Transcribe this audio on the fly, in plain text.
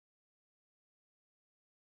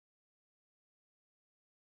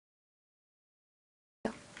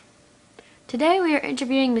Today we are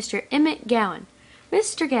interviewing Mr. Emmit Gowin.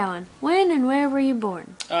 Mr. Gowin, when and where were you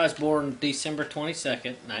born? I was born December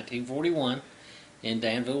 22nd, 1941 in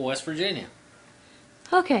Danville, West Virginia.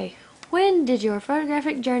 Okay, when did your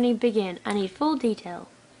photographic journey begin? I need full detail.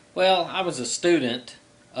 Well, I was a student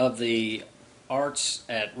of the arts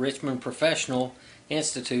at Richmond Professional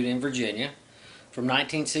Institute in Virginia from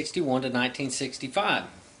 1961 to 1965,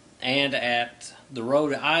 and at the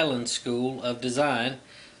Rhode Island School of Design,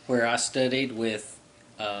 where I studied with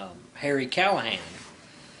Harry Callahan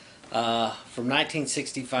from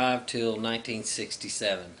 1965 till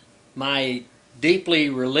 1967. My deeply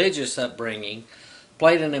religious upbringing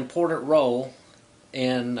played an important role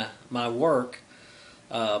in my work.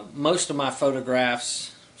 Most of my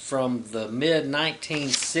photographs from the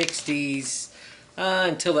mid-1960s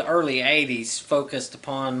until the early 80s focused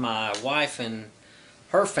upon my wife and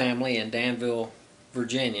her family in Danville,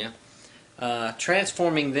 Virginia,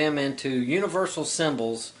 transforming them into universal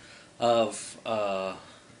symbols of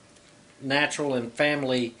natural and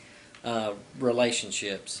family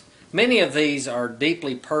relationships. Many of these are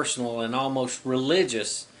deeply personal and almost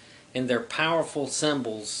religious in their powerful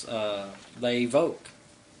symbols they evoke.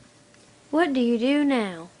 What do you do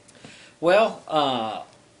now? Well,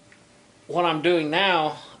 what I'm doing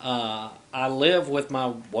now, I live with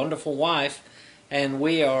my wonderful wife, and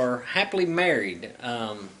we are happily married.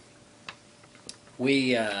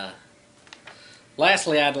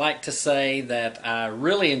 Lastly, I'd like to say that I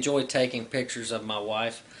really enjoy taking pictures of my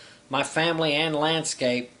wife. My family and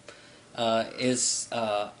landscape is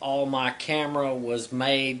all my camera was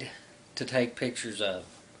made to take pictures of.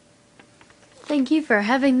 Thank you for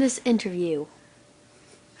having this interview.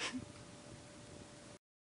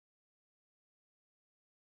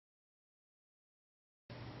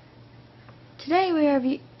 Today we are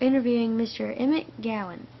interviewing Mr. Emmit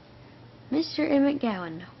Gowin. Mr. Emmit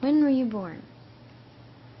Gowin, when were you born?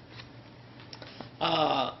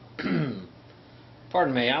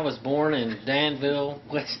 Pardon me, I was born in Danville,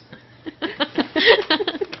 West.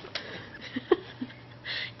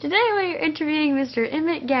 Today we are interviewing Mr.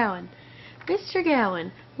 Emmit Gowin. Mr.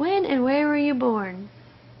 Gowin, when and where were you born?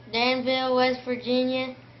 Danville, West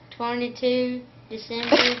Virginia, 22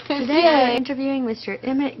 December. Today we are interviewing Mr.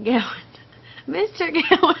 Emmit Gowin. Mr.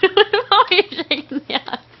 Gowin, why are you shaking the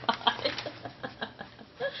iPod?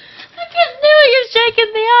 I couldn't do it, you're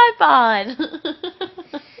shaking the iPod.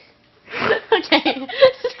 Okay.